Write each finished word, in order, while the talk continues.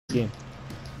game.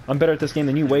 I'm better at this game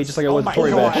than you, Wade, just like I was my before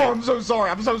you God. bash. Oh, I'm so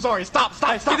sorry. I'm so sorry. Stop.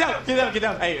 Get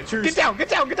down. Hey, truce. Get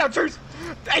down, truce.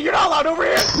 Hey, you're not allowed over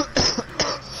here.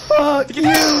 Fuck you.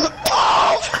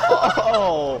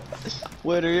 Oh!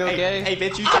 Wait, are you okay? Hey,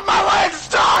 bitch, you. My leg's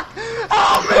stuck.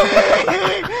 Help me!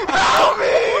 Help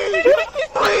me!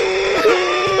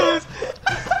 Please!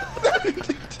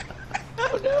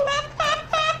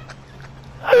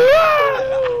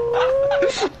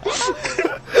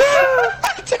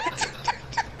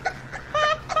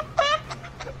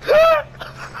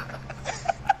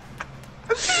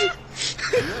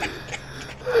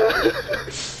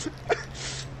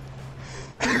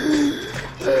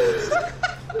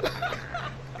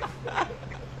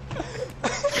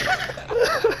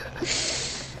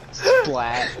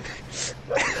 Splat.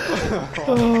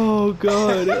 Oh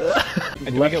god.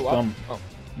 Left thumb. Oh.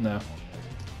 No.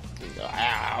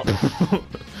 Ow.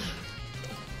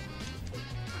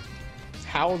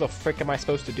 How the frick am I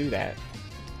supposed to do that?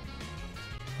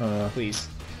 Please.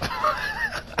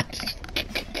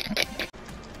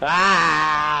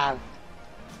 Ah!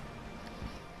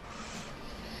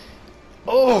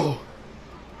 Oh!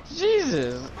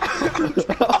 Jesus!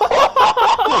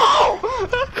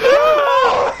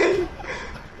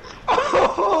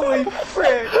 Holy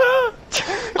frick!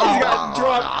 I got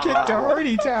drop kicked to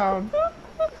Hardy Town.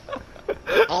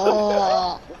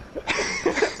 Oh!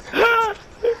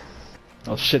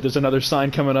 Oh shit, there's another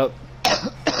sign coming up.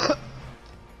 I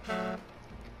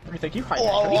think you hide that.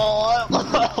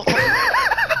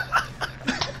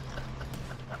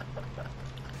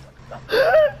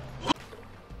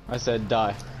 I said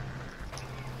die.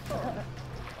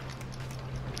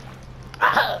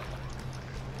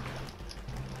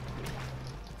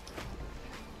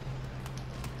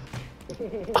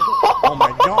 Oh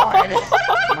my god!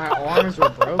 My arms were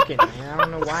broken, man. I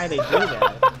don't know why they do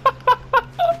that.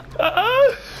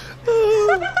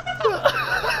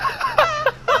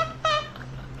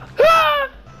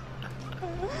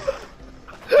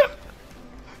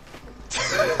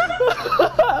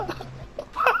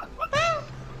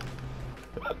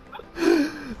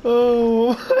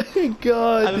 Oh my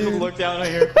god, I just dude. look down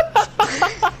here.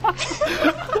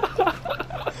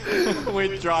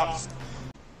 Wait, drops.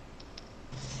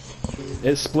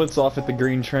 It splits off at the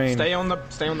green train. Stay on the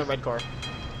red car.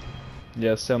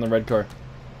 Yeah, stay on the red car.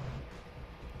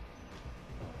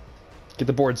 Get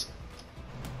the boards.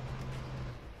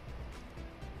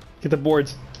 Get the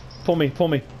boards. Pull me.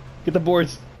 Get the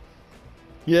boards.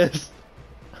 Yes.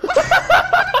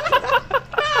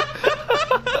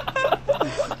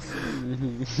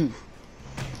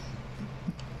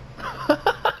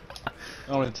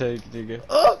 I want to take it.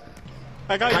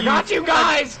 I got you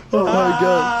guys! Oh my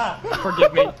god.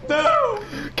 Forgive me. No!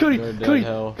 Cody, Go down Cody,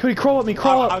 hell. Cody, crawl up me,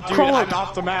 crawl up, Dude, crawl I'm up,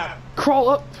 off the map. crawl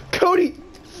up, Cody!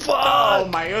 Fuck! Oh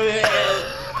my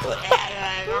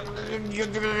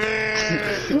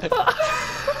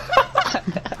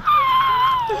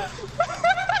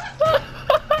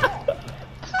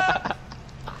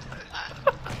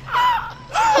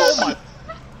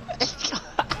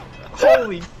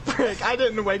Holy frick, I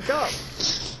didn't wake up.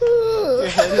 Your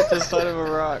head hit the side of a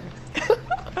rock.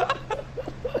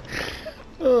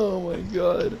 Oh my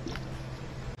god.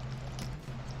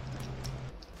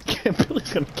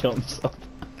 Billy's gonna kill himself.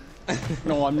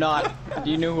 No, I'm not.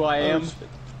 Do you know who I am?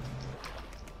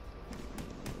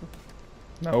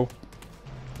 No.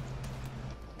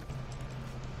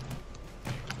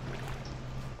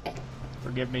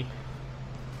 Forgive me.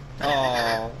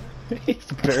 Oh. He's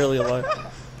barely alive.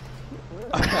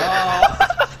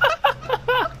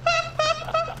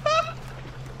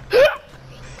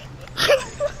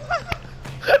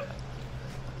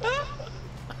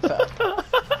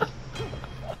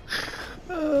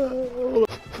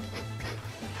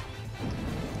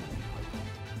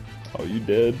 Oh, you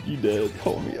dead. You dead.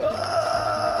 Homie.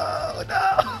 Oh,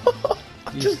 no.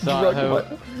 You Just thought drug how... my...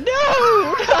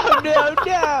 No!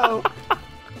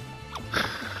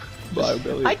 Bye,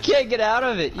 Billy. I can't get out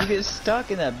of it. You get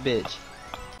stuck in that bitch.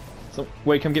 So,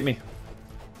 wait, come get me.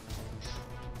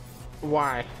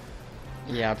 Why?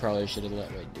 Yeah, I probably should have let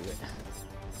Wade do it.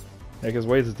 Yeah, because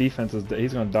Wade's defense is...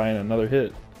 He's gonna die in another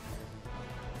hit.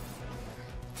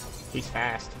 He's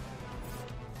fast.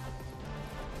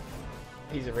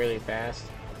 He's really fast.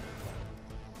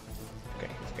 Okay,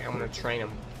 I'm gonna train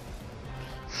him.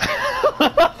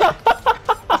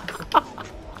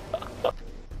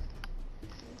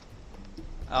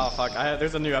 Oh fuck,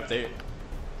 there's a new update.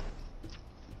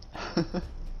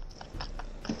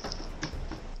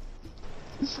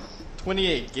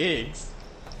 28 gigs.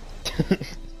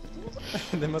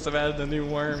 They must have added the new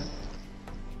worm.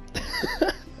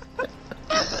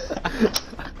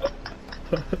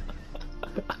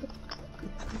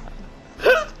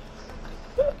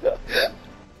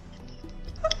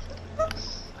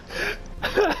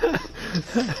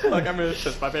 Look, I'm gonna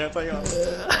piss my pants. Hang on.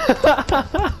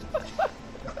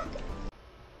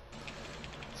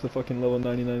 It's a fucking level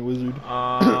 99 wizard.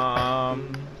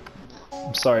 Um.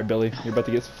 I'm sorry, Billy. You're about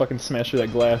to get fucking smashed through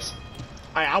that glass.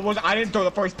 I didn't throw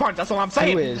the first punch. That's all I'm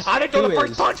saying. Who is? I didn't throw Who the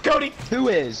first is? punch, Cody. Who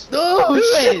is? Oh, Who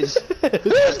shit! is?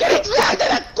 Who's getting smacked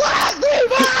in the glass,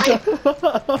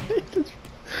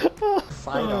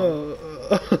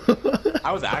 Levi?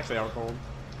 I was actually out cold.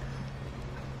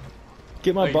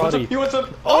 Get my Wait, what's body. up? You want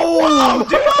some? Oh!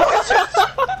 Dude, I was just...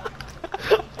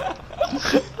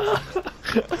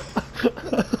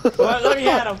 let me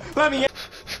at him. Let me at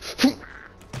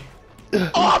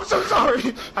Oh, I'm so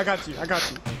sorry. I got you. Thank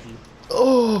you.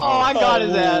 Oh! Oh, I got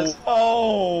his ass.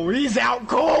 Oh, he's out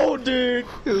cold, dude.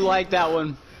 Who liked that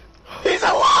one? He's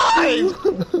alive.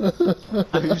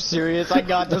 Are you serious? I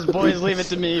got this, boys. Leave it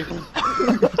to me.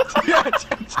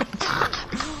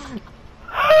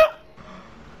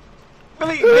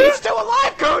 He's still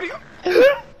alive, Cody.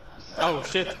 Oh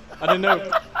shit! I didn't know.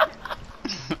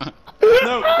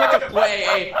 No, look at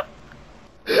wait.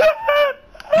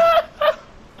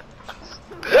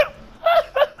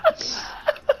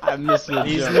 I missed the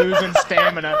He's jump. losing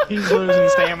stamina. He's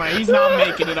not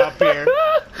making it up here.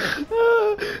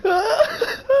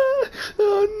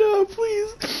 Oh no,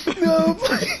 please. No,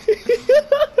 please.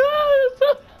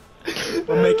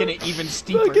 We're making it even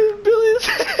steeper. Fucking Billy.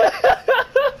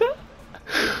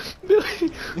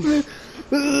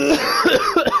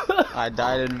 I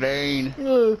died in vain.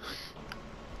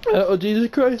 Oh, Jesus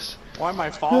Christ. Why am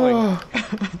I falling?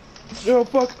 Oh,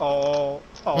 fuck. Oh,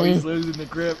 he's losing the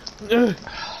grip.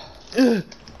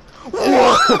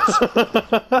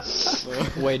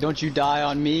 Wait, don't you die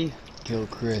on me? Kill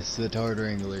Chris, the Tard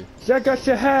Wrangler. I got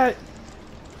your hat.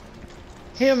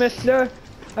 Here, mister.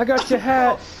 I got your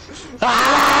hat.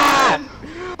 Ah!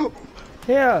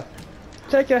 Here.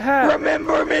 Take your hat.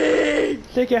 Remember me!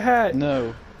 Take your hat.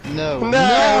 No. No.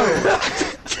 No!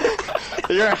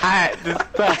 Your hat.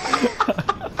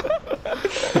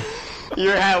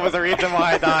 Your hat was the reason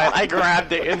why I died. I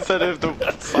grabbed it instead of the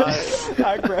side.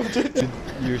 I grabbed it.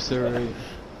 You're so right.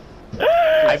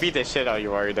 I beat the shit out of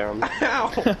you while you're down.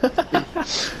 Ow!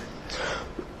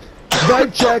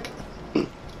 Vibe check.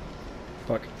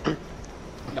 Fuck.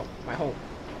 No, my hole.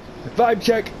 Vibe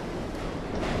check.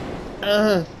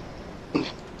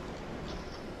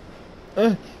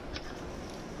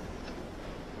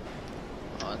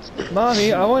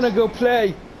 Mommy, I wanna go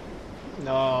play.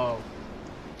 No.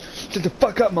 Shut the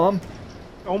fuck up, Mom.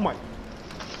 Oh my.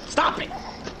 Stop it!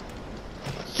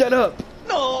 Shut up.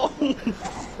 No!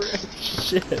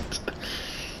 Shit.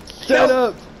 Shut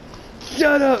up.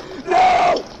 Shut up.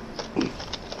 No!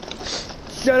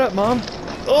 Shut up, Mom.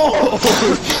 Oh.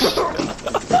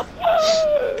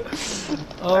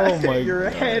 Oh my. Your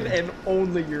head and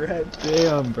only your head.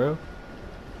 Damn, bro.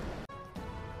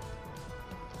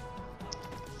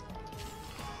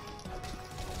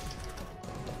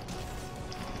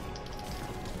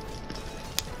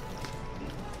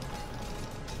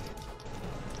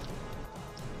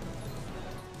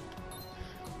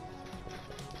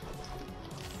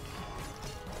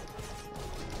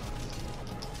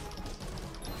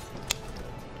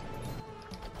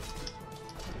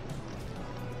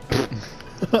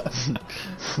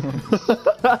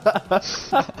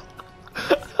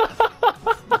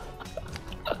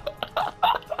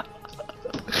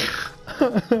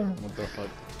 What the fuck?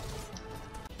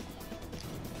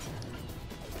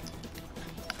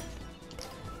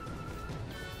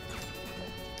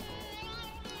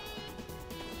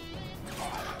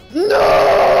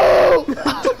 No!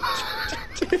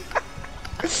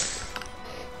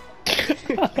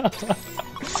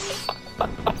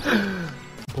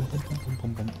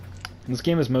 This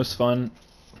game is most fun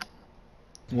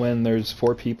when there's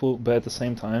 4 people, but at the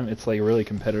same time, it's like really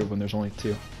competitive when there's only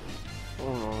 2.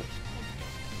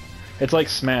 It's like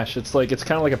Smash. It's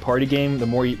kind of like a party game. The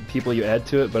more people you add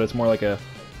to it, but it's more like a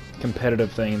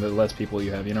competitive thing. The less people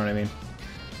you have, you know what I mean?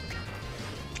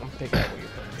 I'm picking up what you're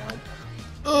putting down.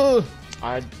 Ugh.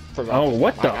 I forgot. Oh,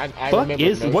 what the I fuck remember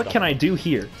is? most What of can it. I do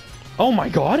here? Oh my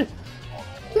god!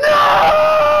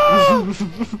 No!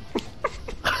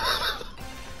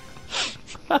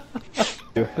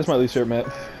 That's my least favorite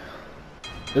map.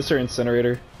 This or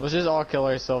Incinerator. Let's just all kill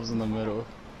ourselves in the middle.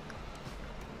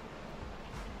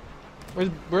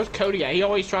 Where's Cody at? He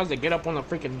always tries to get up on the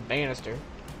freaking banister.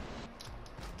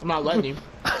 I'm not letting him.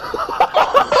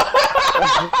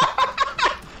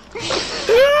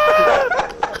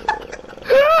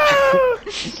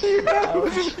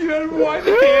 You had one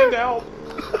hand out.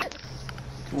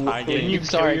 I'm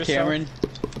sorry, Cameron.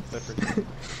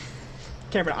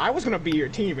 Cameron, I was gonna be your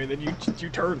team, and then you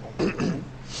turned on me.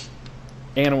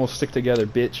 Animals stick together,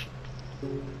 bitch.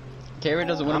 Karen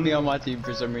doesn't want to be on my team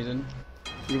for some reason.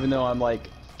 Even though I'm like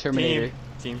Terminator.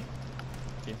 Team.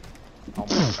 Oh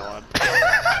my god.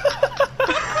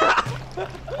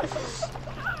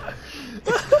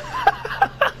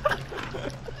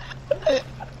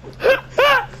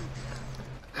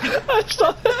 I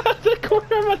saw that at the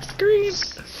corner of my screen.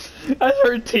 I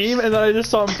heard team, and then I just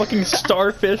saw him fucking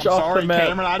starfish off Sorry, the map.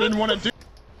 Cameron, I didn't want to do.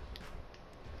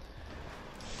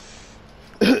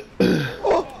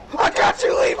 Oh, I got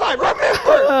you, Levi.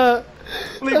 Remember,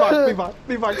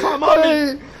 Levi, come up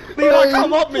me. Levi,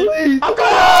 come up me. Please. I'm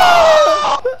going.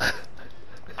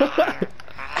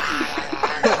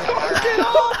 Get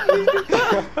off me.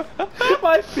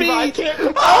 My feet. Levi, I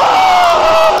can't.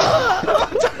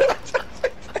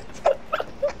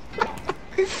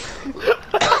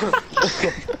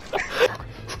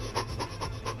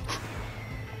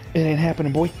 It ain't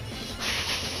happening, boy.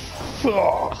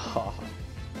 Oh.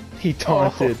 He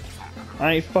taunted.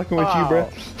 I ain't fucking with you, bro.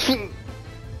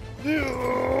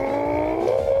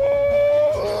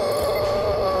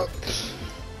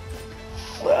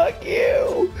 Fuck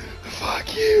you!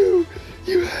 Fuck you!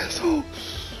 You asshole!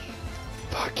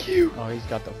 Fuck you! Oh, he's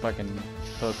got the fucking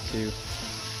hook too.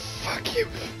 Fuck you!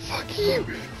 Fuck you!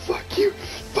 Fuck you!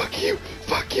 Fuck you!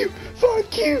 Fuck you!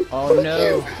 Fuck you! Oh, fuck no.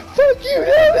 You, fuck you!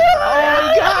 Oh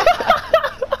my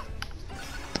god!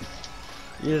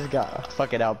 You just got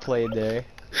fucking outplayed there.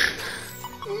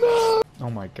 No! Oh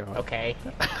my god. Okay.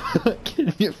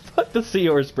 Can you fuck the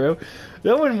seahorse, bro?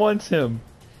 No one wants him.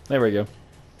 There we go.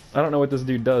 I don't know what this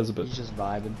dude does, but He's just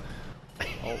vibing.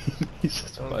 Oh, he's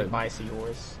just don't vibing. my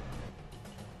seahorse.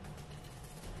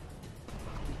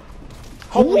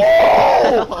 Holy!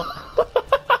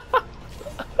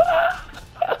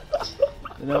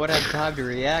 No one had time to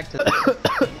react to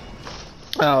that.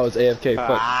 Oh, it's AFK. Fuck.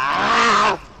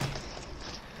 Ah!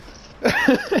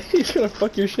 He's gonna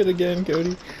fuck your shit again,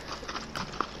 Cody.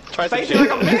 Try some Face shit.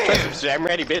 like a man. Try some shit. I'm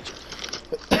ready, bitch.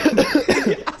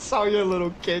 I saw your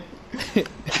little kid.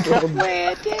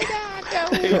 Where did I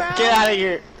go? Get out of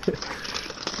here.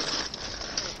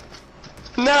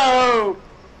 No.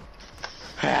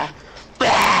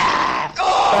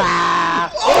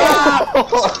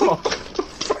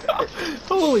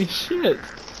 Holy shit!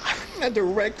 That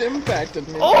direct impacted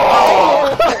me.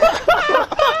 Oh!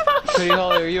 Cody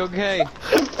Holly, are you okay?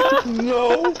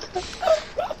 No.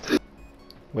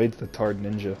 Wade's the Tard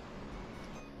Ninja.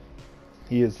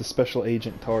 He is the special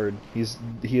agent Tard. He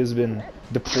has been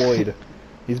deployed.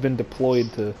 He's been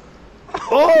deployed to.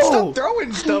 Stop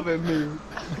throwing stuff at me.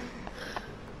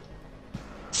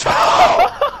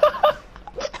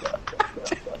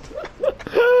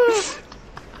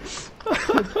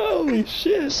 Holy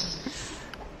shit!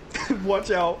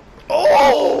 Watch out.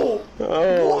 Oh.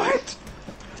 What?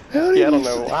 How did Yeah, I don't he-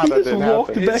 know he how that just didn't walked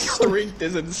happen. back. His strength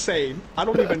is insane. I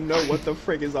don't even know what the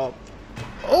frick is up.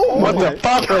 Oh What my! the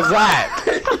fuck was that?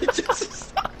 he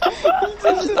just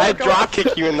I drop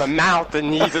kick you in the mouth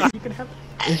and you just.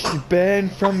 It's Ben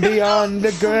from beyond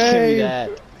the Give me grave.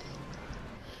 that.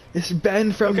 It's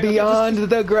Ben from beyond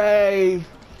the grave.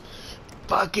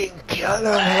 Fucking kill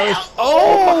him!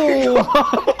 Oh!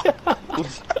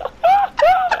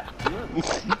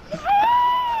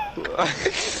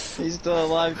 He's still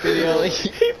alive, Cody Holly.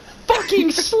 He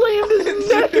fucking slammed his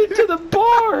neck into the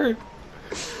bar!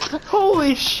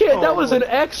 Holy shit, that was an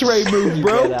X-ray move,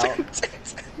 bro! Get out.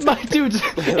 My dude's,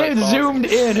 it zoomed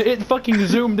in, it fucking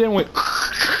zoomed in, went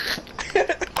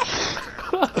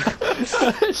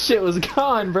that shit was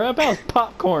gone, bro, that was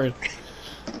popcorn.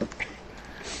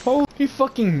 Oh, he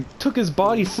fucking took his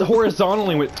body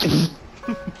horizontally and went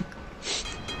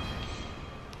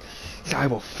I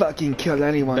will fucking kill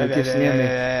anyone who gets near me.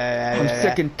 I'm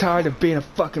sick and tired of being a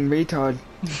fucking retard.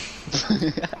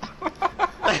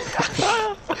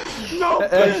 no.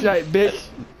 That's right, bitch.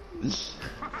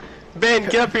 Ben,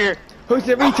 get up here. Who's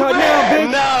the retard now,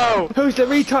 bitch? No. Who's the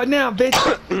retard now, bitch?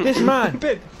 This is mine.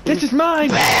 Ben. This is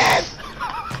mine.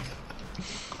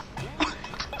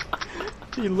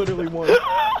 He literally won.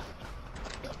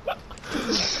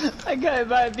 I got hit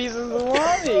by a piece of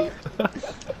salami.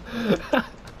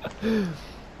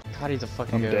 God, he's a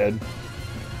fucking I'm goat. dead.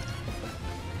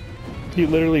 He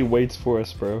literally waits for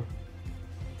us, bro.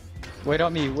 Wait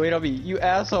on me, you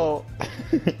asshole.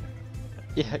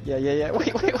 Yeah.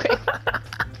 Wait.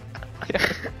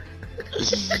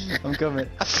 I'm coming.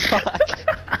 Fuck.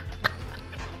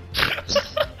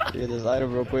 Get this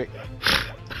item real quick.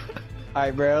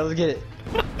 Alright, bro, let's get it.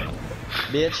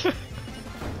 Bitch.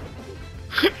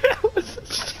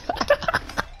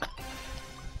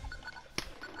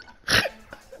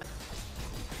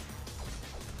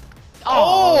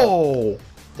 Oh!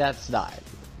 That's not.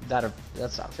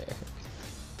 That's not fair.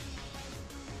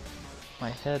 My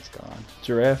head's gone.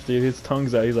 Giraffe, dude, his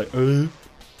tongue's out. He's like, This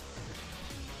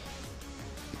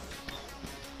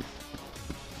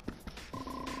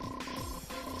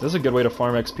is a good way to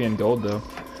farm XP and gold, though.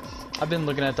 I've been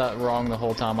looking at that wrong the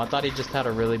whole time. I thought he just had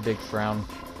a really big frown.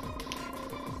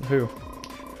 Who?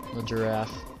 The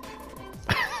giraffe.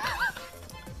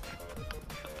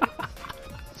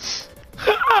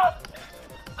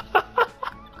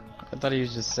 I thought he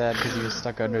was just sad because he was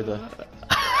stuck under the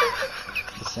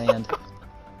sand.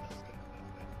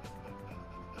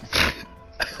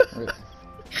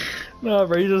 No,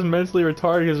 bro, he's just mentally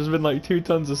retarded because there's been like 2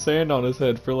 tons of sand on his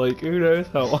head for like who knows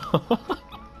how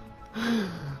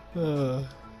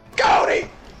long. Cody!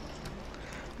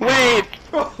 Wait!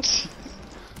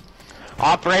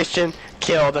 Operation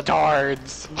Kill the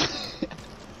Tards.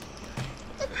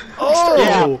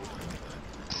 Oh!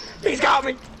 Yeah. He's got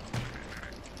me!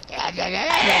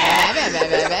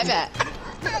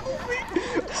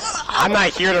 I'm not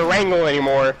here to wrangle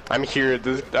anymore. I'm here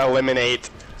to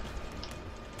eliminate.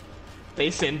 They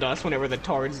send us whenever the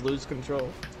Tards lose control.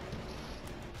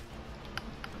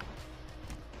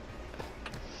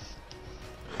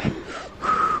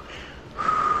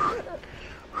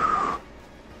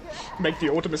 Make the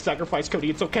ultimate sacrifice, Cody.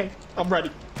 It's okay. I'm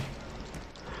ready.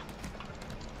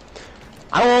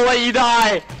 I won't let you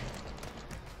die.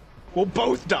 We'll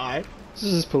both die. This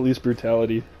is police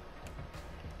brutality.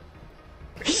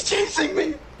 He's chasing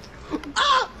me!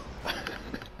 Ah!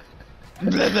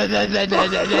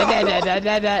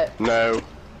 No.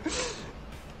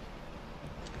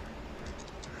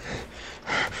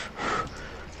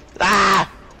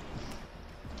 Ah!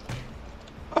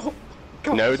 Oh,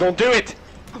 God. No, don't do it.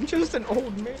 I'm just an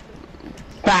old man.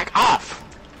 Back off.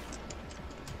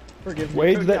 Forgive me.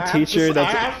 Wade's Cody. that teacher I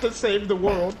have to save the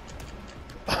world.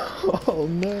 Oh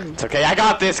no. It's okay, I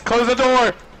got this. Close the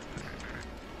door.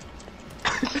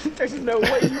 There's no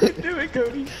way you can do it,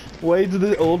 Cody. Wade's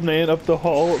the old man up the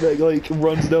hall that like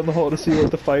runs down the hall to see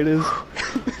what the fight is.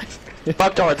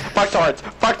 Fuck tards. Fuck tards.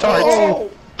 Fuck tards.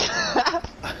 Oh!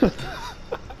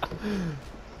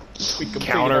 We completed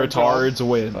Counter our job. tards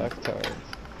win. Fuck tard.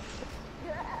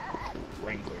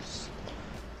 Wranglers.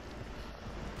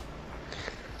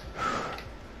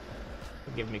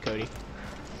 Forgive me, Cody.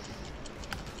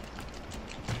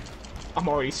 I'm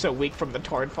already so weak from the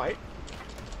Tard fight.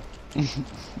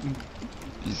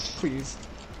 Please.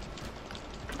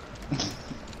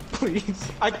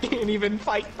 Please. I can't even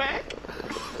fight back.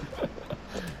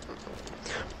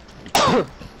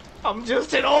 I'm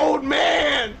just an old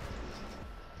man!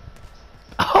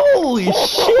 Holy shit!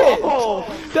 Oh!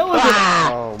 That was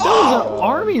Oh, that was an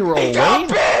army roll, He got Wade.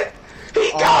 bit!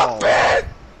 He got bit!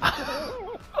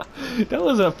 That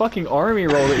was a fucking army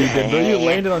roll that you did, bro. You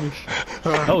landed on your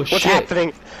oh What's shit.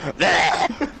 happening?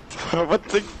 What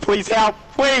the? Please help!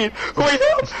 Wait! Wait!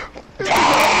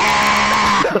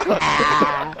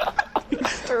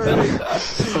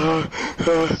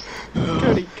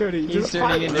 Cody, He's just turning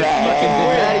fight into me. fucking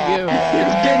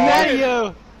getting mad at you.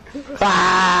 He's getting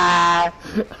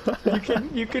mad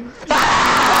at you. You can.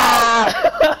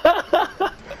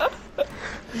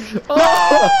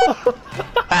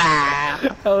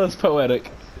 That was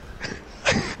poetic.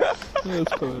 That was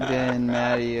poetic. Getting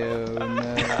mad at you.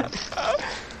 No.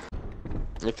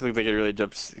 I feel like they could really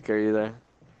jump scare you there.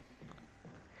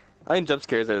 I think jump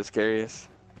scares are the scariest.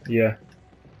 Yeah.